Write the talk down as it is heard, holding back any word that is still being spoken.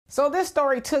So this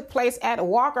story took place at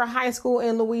Walker High School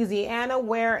in Louisiana,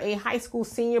 where a high school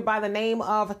senior by the name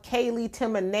of Kaylee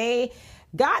Timonay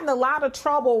got in a lot of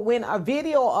trouble when a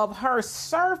video of her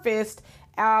surfaced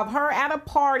of her at a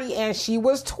party and she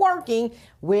was twerking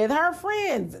with her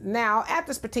friends. Now, at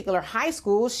this particular high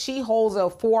school, she holds a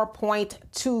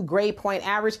 4.2 grade point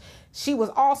average. She was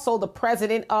also the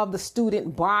president of the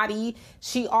student body.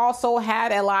 She also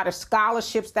had a lot of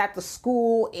scholarships that the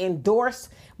school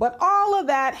endorsed. But all of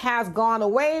that has gone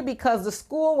away because the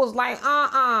school was like,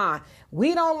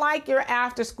 we don't like your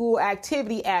after school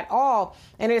activity at all.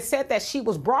 And it said that she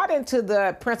was brought into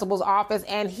the principal's office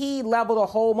and he leveled a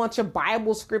whole bunch of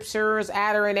Bible scriptures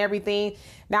at her and everything.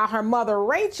 Now, her mother,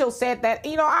 Rachel, said that,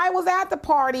 I was at the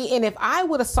party and if I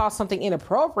would have saw something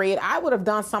inappropriate, I would have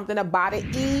done something about it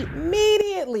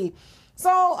immediately. So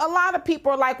a lot of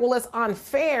people are like, well, it's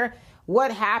unfair.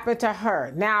 What happened to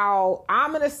her? Now,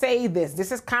 I'm going to say this.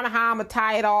 This is kind of how I'm going to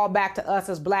tie it all back to us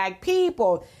as Black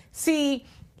people. See,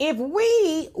 if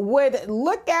we would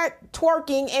look at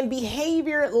twerking and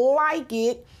behavior like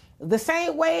it the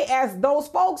same way as those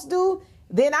folks do,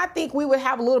 then I think we would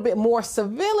have a little bit more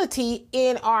civility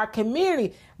in our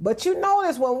community. But you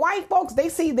notice when white folks, they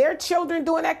see their children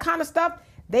doing that kind of stuff,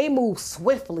 they move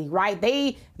swiftly, right?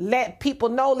 They let people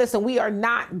know, listen, we are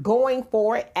not going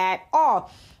for it at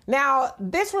all. Now,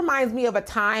 this reminds me of a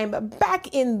time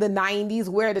back in the 90s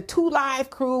where the 2 Live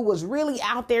crew was really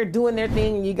out there doing their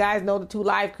thing. And you guys know the 2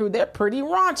 Live crew, they're pretty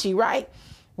raunchy, right?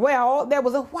 Well, there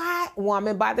was a white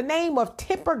woman by the name of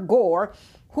Tipper Gore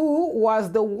who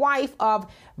was the wife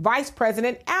of Vice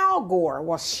President Al Gore.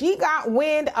 Well, she got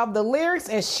wind of the lyrics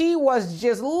and she was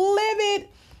just livid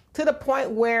to the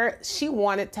point where she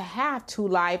wanted to have 2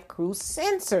 Live Crew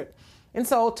censored. And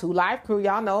so 2 Live Crew,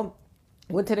 y'all know,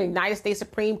 went to the United States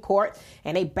Supreme Court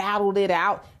and they battled it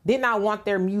out, did not want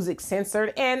their music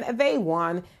censored, and they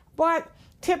won. But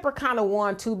Tipper kind of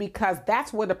won too because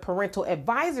that's where the parental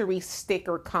advisory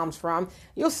sticker comes from.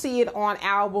 You'll see it on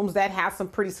albums that have some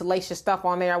pretty salacious stuff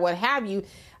on there, what have you,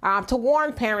 to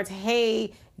warn parents,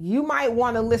 hey, you might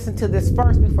want to listen to this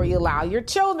first before you allow your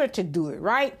children to do it,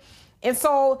 right? And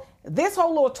so this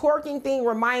whole little twerking thing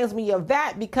reminds me of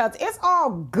that because it's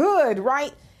all good,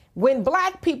 right? When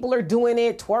Black people are doing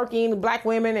it, twerking, Black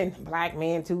women and Black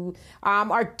men too,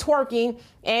 are twerking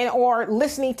or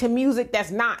listening to music that's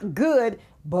not good.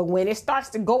 But when it starts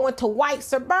to go into white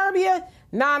suburbia,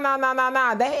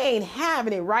 nah, they ain't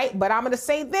having it, right? But I'm going to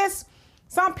say this.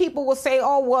 Some people will say,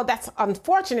 oh, well, that's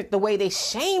unfortunate the way they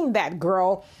shamed that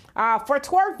girl for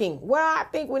twerking. Well, I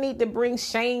think we need to bring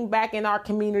shame back in our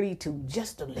community too,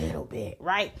 just a little bit,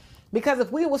 right? Because if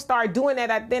we would start doing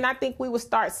that, then I think we would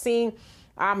start seeing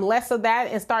less of that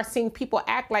and start seeing people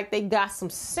act like they got some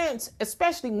sense,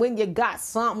 especially when you got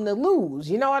something to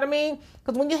lose. You know what I mean?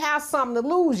 Because when you have something to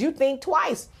lose, you think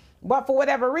twice. But for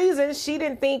whatever reason, she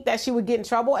didn't think that she would get in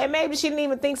trouble. And maybe she didn't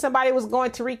even think somebody was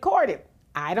going to record it.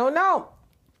 I don't know.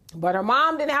 But her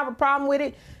mom didn't have a problem with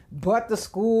it, but the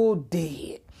school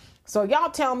did. So y'all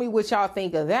tell me what y'all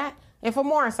think of that. And for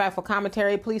more insightful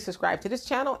commentary, please subscribe to this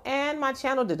channel and my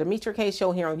channel, The Demetra K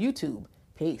Show, here on YouTube.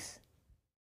 Peace.